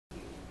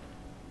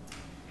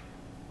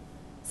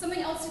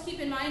else to keep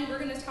in mind, we're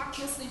going to talk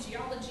mostly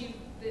geology,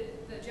 the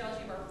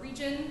geology of our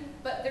region,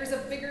 but there's a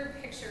bigger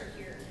picture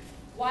here.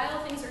 While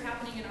things are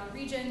happening in our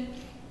region,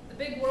 the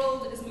big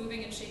world is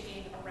moving and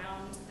shaking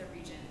around the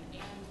region.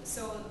 And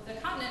so the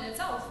continent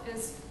itself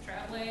is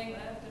traveling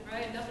left and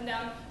right and up and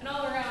down and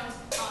all around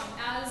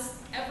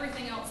as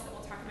everything else that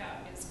we'll talk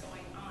about is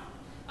going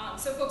on.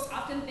 So folks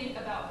often think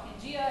about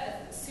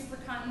Pangaea as a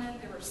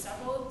supercontinent. There were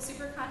several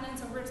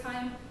supercontinents over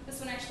time. This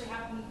one actually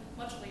happened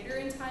much later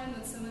in time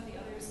than some of the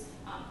others.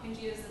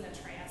 Pangaea is in the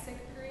Triassic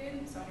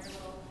period, so on your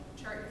little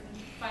chart you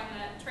can find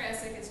that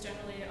Triassic is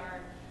generally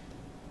our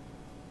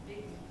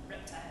big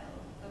reptile,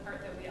 the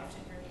part that we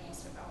often hear the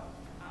most about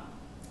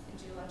in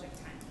geologic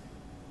time.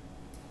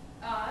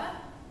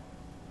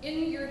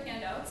 In your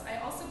handouts, I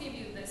also gave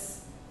you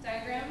this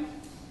diagram,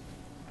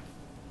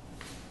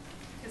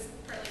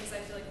 partly because I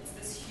feel like it's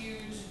this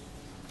huge,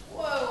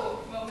 whoa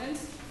moment.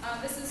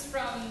 This is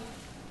from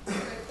a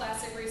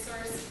classic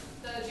resource,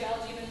 the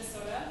Geology of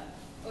Minnesota.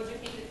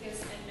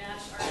 Ojapikakis and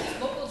Natch are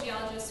local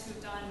geologists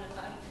who've done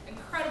an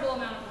incredible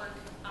amount of work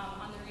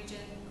on the region.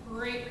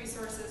 Great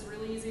resources,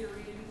 really easy to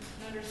read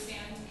and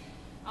understand.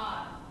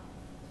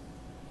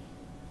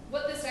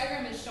 What this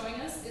diagram is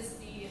showing us is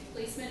the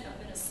placement of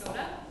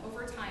Minnesota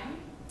over time,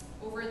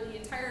 over the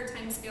entire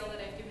time scale that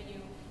I've given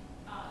you,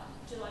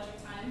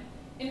 geologic time,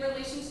 in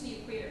relation to the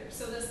equator.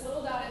 So this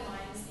little dotted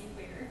line is the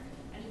equator,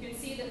 and you can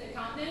see that the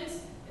continent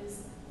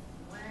is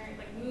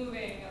like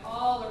moving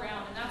all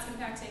around, and that's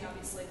impacting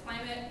obviously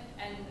climate,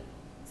 and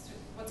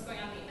what's going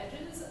on the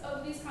edges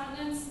of these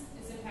continents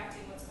is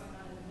impacting what's going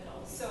on in the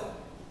middle. So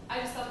I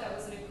just thought that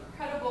was an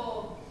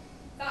incredible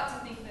thought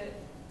to think that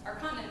our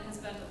continent has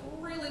been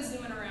really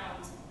zooming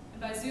around,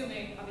 and by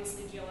zooming,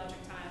 obviously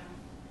geologic time,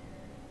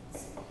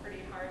 it's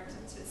pretty hard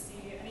to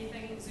see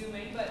anything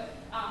zooming, but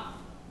I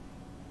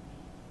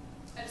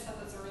just thought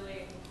that's a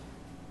really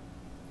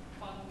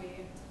fun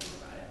way to think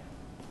about it.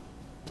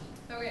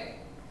 Okay,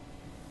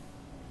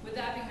 with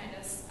that behind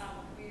us,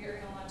 we are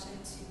going to launch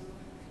into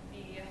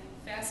the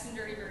fast and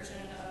dirty version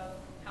of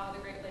how the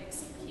Great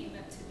Lakes came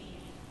to be.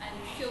 And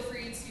feel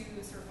free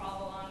to sort of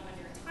follow along on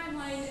your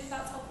timeline if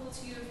that's helpful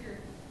to you, if you're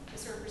the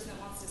sort of person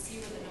that wants to see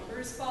where the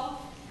numbers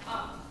fall.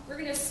 We're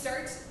going to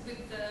start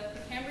with the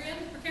Precambrian.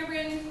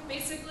 Precambrian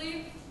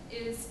basically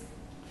is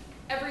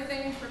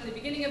everything from the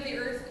beginning of the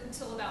Earth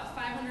until about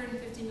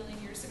 550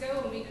 million years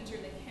ago when we entered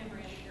the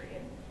Cambrian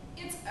period.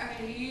 It's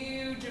a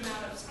huge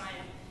amount of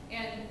time,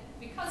 and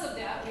because of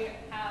that, we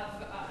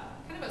have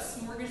kind of a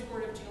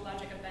smorgasbord of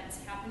geologic events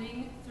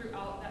happening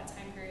throughout that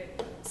time period.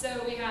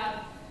 So we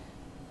have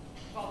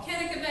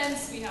volcanic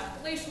events, we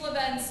have glacial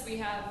events, we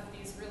have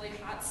these really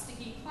hot,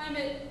 sticky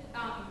climate,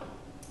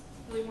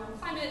 really warm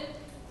climate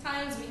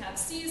times, we have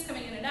seas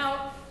coming in and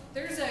out.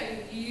 There's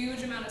a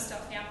huge amount of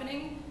stuff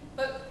happening.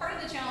 But part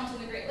of the challenge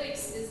in the Great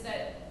Lakes is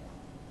that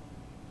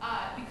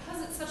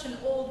because it's such an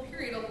old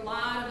period, a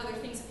lot of other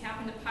things have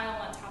happened to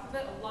pile on top of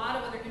it. A lot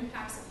of other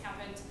impacts have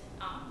happened.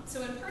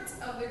 So in parts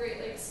of the Great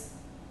Lakes,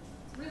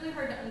 it's really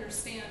hard to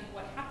understand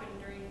what happened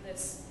during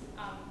this,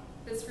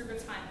 this group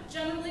of time.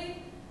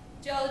 Generally,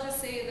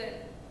 geologists say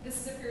that this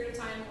is a period of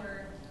time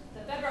where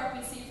the bedrock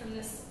we see from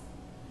this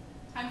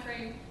time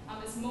frame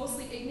is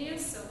mostly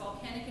igneous, so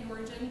volcanic in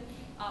origin.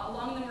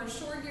 Along the North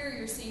Shore here,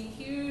 you're seeing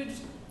huge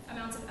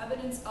amounts of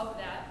evidence of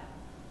that.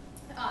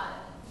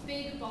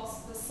 Big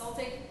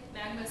basaltic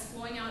magmas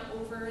flowing out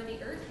over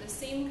the Earth, the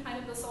same kind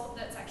of basalt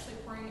that's actually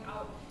pouring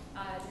out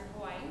near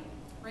Hawaii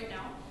right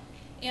now.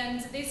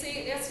 And they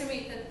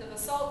estimate that the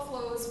basalt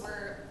flows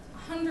were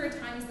 100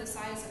 times the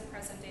size of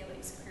present-day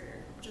Lake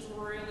Superior, which is a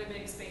really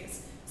big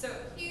space. So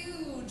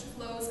huge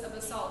flows of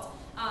basalt.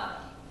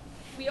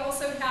 We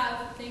also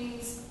have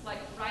things like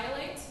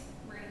rhyolite.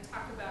 We're going to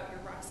talk about your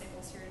rock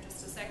samples here in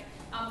just a sec.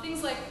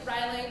 Things like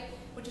rhyolite,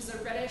 which is a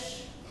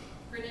reddish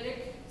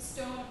granitic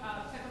stone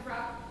type of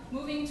rock,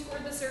 moving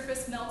toward the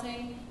surface,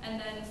 melting, and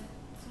then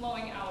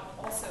flowing out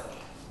also.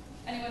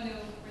 Anyone know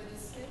where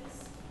this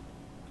is?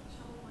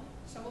 Shovel Point.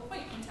 Shovel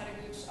Point in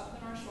Chattagooch, up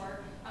the North Shore,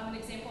 an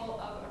example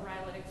of a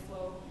rhyolitic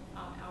flow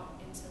out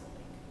into the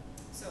lake.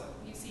 So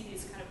you see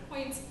these kind of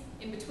points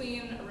in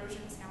between,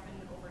 erosions happen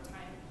over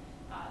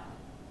time.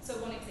 So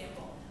one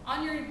example.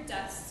 On your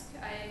desk,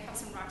 I have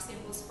some rock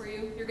samples for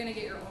you. You're going to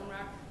get your own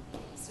rock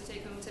to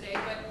take them today,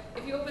 but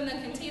if you open the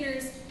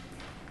containers,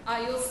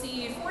 you'll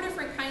see 4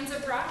 different kinds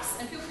of rocks,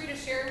 and feel free to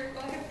share. Go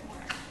ahead.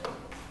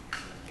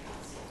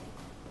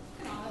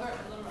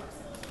 Little rocks.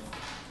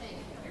 Thank you.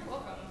 You're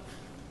welcome.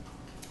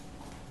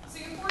 So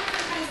you have 4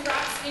 different kinds of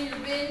rocks in your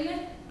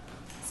bin,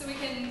 so we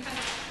can kind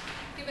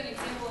of give an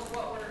example of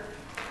what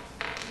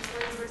these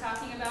words we're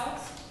talking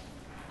about.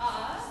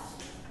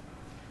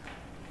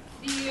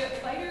 The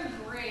lighter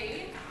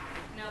gray,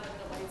 now that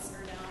the lights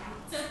are down,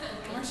 it's a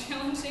little more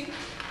challenging.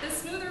 The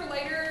smoother,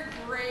 lighter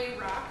gray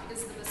rock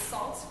is the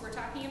basalt we're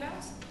talking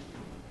about.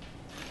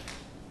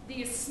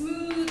 The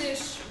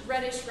smoothish,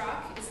 reddish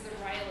rock is the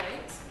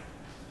rhyolite.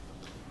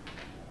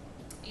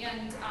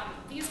 And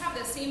these have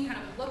the same kind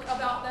of look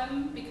about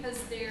them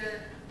because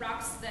they're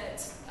rocks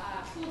that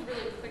cooled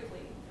really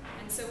quickly.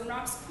 And so when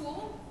rocks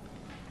cool,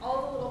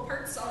 all the little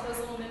parts, all those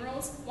little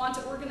minerals, want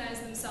to organize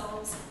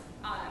themselves,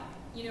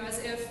 you know, as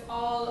if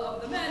all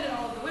of the men and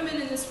all of the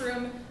women in this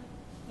room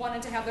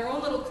wanted to have their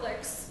own little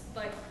cliques,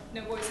 like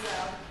no boys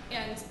allowed,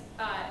 and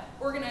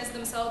organize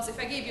themselves. If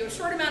I gave you a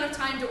short amount of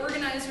time to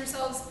organize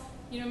yourselves,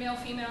 you know, male,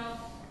 female,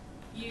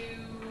 you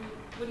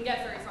wouldn't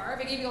get very far.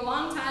 If I gave you a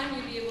long time,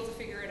 you'd be able to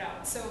figure it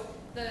out. So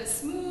the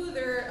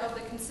smoother of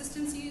the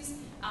consistencies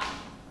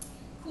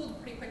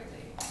cooled pretty quickly.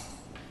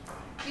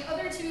 The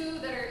other two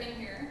that are in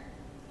here,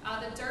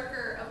 the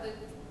darker of the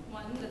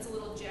one that's a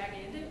little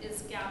jagged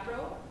is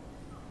gabbro.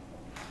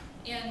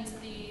 And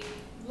the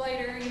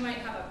lighter, you might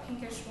have a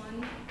pinkish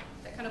one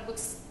that kind of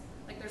looks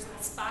like there's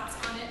little spots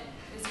on it,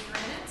 is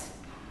granite.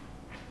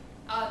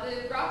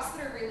 The rocks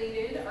that are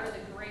related are the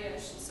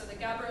grayish. So the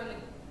gabbro and the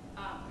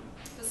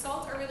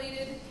basalt are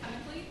related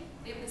chemically.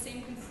 They have the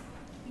same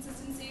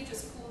consistency,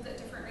 just cooled at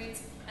different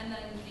rates. And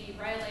then the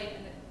rhyolite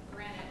and the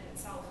granite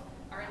itself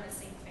are in the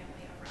same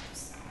family of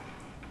rocks.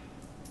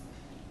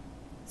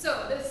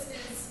 So this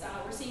is,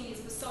 we're seeing these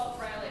basalt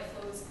rhyolite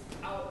flows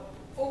out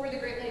over the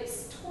Great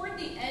Lakes. Toward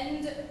the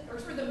end, or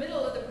toward the middle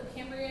of the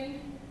Precambrian,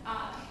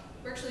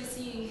 we're actually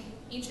seeing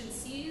ancient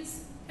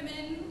seas come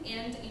in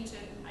and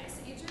ancient ice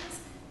ages.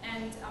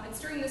 And it's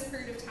during this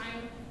period of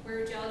time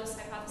where geologists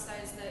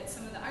hypothesize that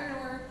some of the iron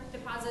ore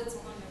deposits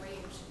along the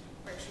range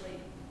were actually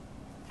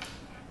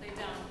laid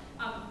down.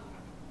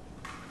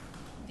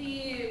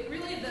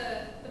 Really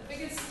the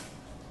biggest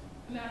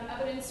amount of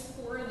evidence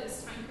for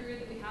this time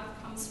period that we have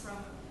comes from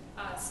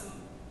some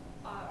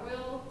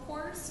oil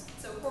cores.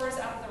 So cores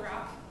out of the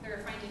rock,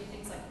 they're finding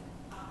things like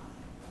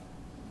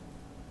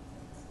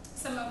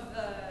some of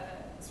the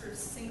sort of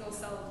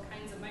single-celled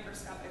kinds of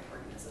microscopic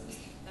organisms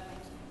that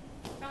might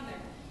be found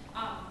there.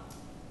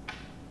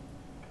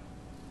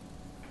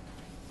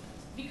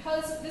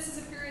 Because this is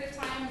a period of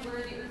time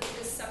where the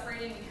Earth is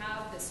separating, we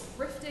have this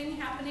rifting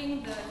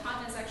happening. The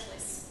continent is actually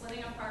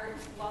splitting apart,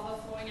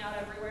 lava flowing out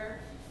everywhere.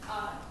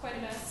 Quite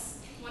a mess.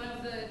 One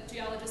of the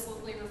geologists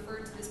locally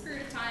referred to this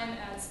period of time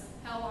as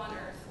hell on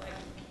Earth. Like,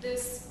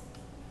 this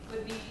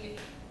would be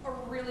a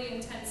really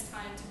intense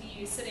time to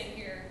be sitting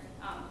here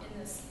in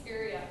this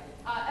area.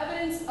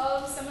 Evidence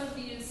of some of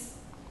these,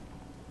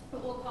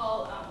 what we'll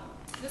call,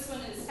 this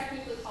one is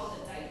technically called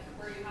a dike,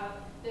 where you have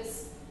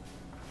this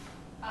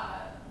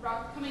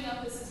rock coming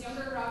up. This is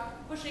younger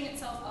rock pushing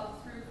itself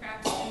up through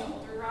cracks in the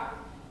older rock.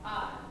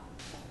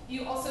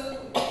 You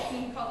also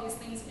can call these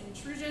things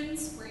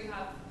intrusions, where you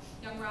have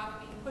young rock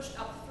being pushed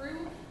up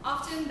through.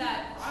 Often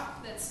that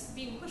rock that's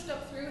being pushed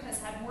up through has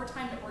had more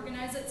time to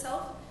organize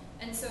itself,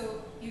 and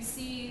so you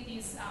see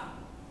these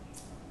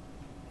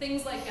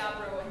things like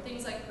gabbro and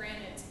things like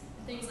granite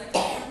and things like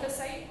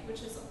anthracite,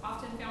 which is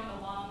often found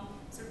along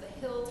sort of the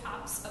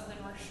hilltops of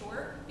the North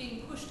Shore,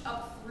 being pushed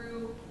up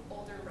through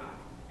older rock.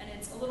 And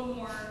it's a little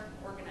more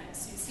organized.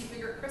 So you see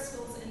bigger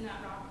crystals in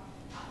that rock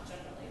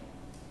generally.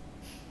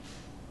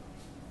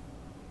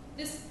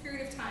 This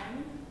period of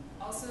time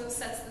also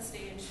sets the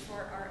stage for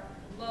our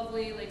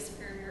lovely Lake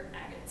Superior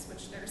agates,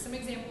 which there are some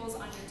examples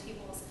on your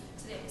tables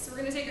today. So we're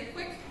going to take a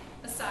quick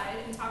aside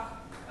and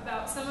talk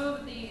about some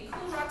of the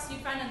cool rocks you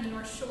find on the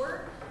North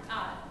Shore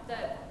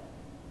that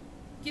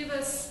give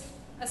us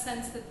a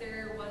sense that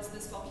there was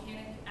this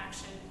volcanic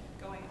action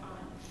going on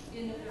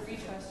in the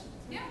region.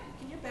 Yeah?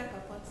 Can you back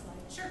up one slide?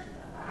 Sure.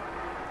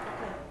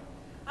 Okay.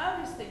 I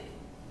always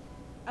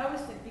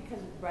think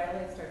because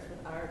rhyolite starts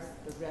with R's,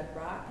 the red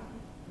rock,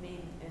 and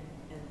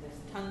there's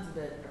tons of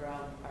it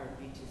around our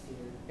beaches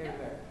here,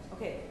 everywhere. Yeah.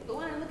 Okay, but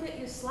when I look at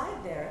your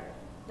slide there,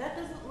 that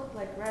doesn't look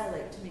like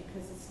rhyolite to me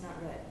because it's not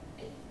red.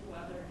 It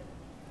weathered.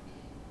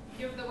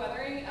 You have the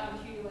weathering, if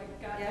you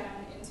like got down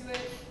into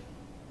it,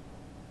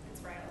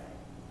 it's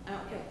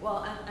rhyolite. Okay,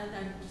 well, and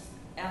I'm just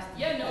asking.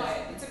 Yeah,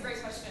 no, it's a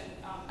great question.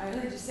 I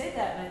heard you say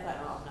that, and I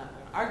thought, well, I'm not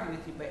going to argue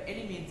with you by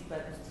any means,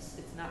 but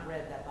it's not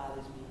red that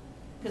bothers me.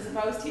 Because if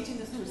I was teaching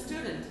this to a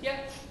student,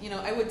 you know,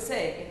 I would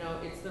say, you know,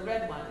 it's the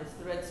red one, it's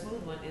the red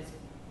smooth one, is,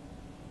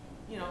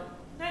 you know,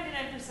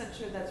 99%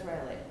 sure that's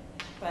rhyolite.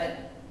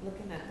 But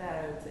looking at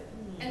that, I would say,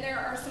 And there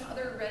are some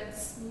other red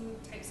smooth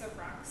types of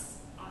rocks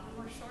on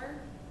the North Shore.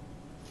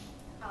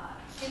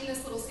 In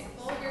this little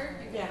sample here,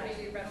 you can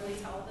pretty readily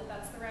tell that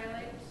that's the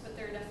rhyolite, but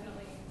there are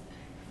definitely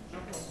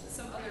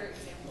some other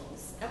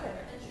examples. Okay.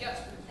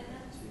 Yep. And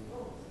that's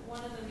one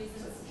of the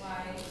reasons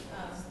why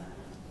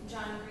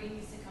John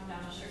Green used to come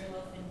down to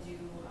Sugarloaf and do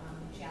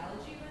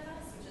geology with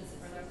us, which is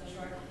further up the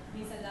shore. And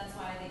he said that's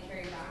why they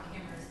carry rock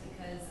hammers,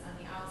 because on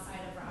the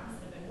outside of rocks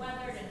that have been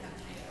weathered and have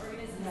tiny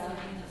organisms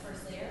living in the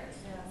first layer,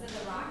 that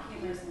the rock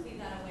hammers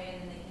clean that away,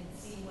 and then they can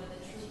see what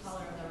the true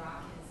color of the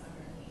rock is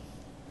underneath.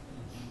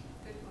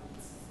 Good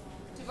points.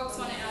 Do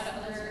folks want to add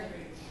other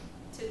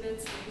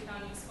tidbits that you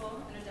found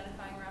useful in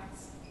identifying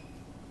rocks?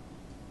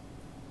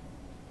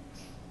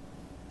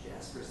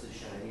 Jasper's the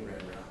shiny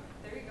red rock.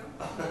 There you go.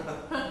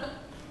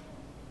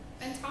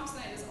 And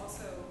Thompsonite is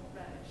also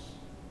reddish.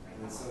 Right?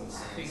 And some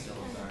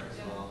sandstones are as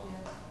well.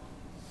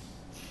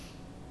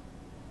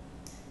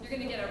 You're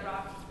going to get a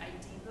rock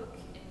ID book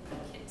in the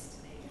kit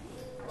today.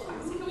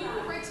 Can we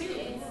move right to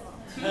it?